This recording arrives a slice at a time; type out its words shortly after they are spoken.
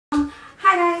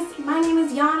my name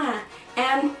is Yana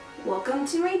and welcome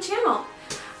to my channel.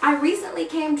 I recently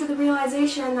came to the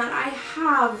realization that I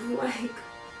have like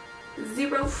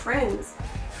 0 friends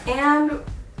and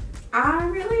I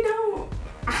really don't know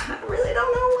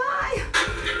why.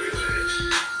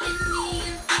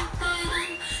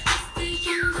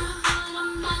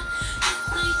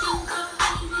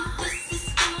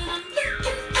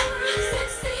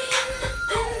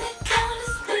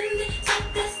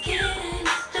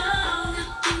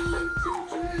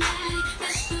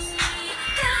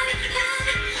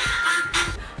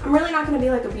 I'm really not going to be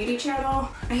like a beauty channel.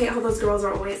 I hate how those girls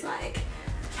are always like,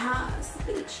 yes,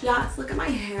 bitch, yes, look at my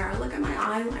hair, look at my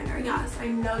eyeliner, yes, I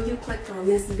know you clicked on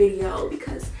this video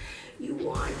because you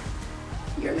want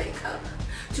your makeup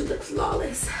to look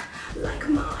flawless like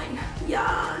mine,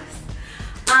 yes.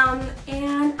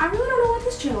 And I really don't know what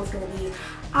this channel is going to be.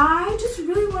 I just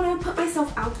really want to put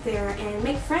myself out there and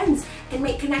make friends and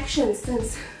make connections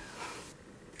since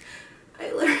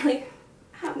I literally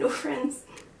have no friends.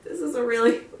 This is a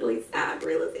really sad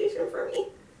realization for me.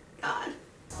 God.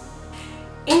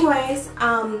 Anyways,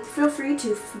 feel free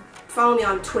to follow me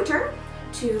on Twitter,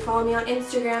 to follow me on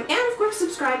Instagram, and of course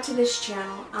subscribe to this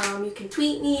channel. You can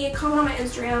tweet me, comment on my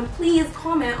Instagram. Please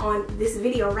comment on this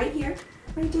video right here,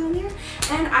 right down there,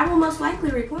 and I will most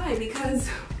likely reply because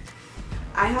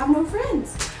I have no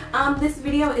friends. This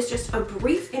video is just a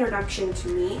brief introduction to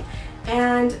me,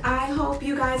 and I hope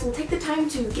you guys will take the time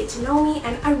to get to know me,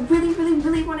 and I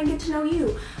really want to get to know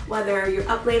you. Whether you're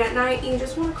up late at night and you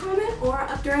just want to comment, or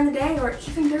up during the day, or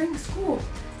even during school.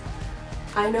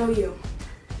 I know you.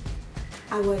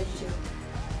 I would too.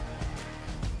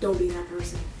 Don't be that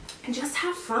person. And just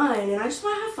have fun, and I just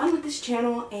want to have fun with this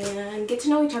channel and get to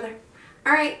know each other.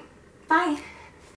 Alright, bye!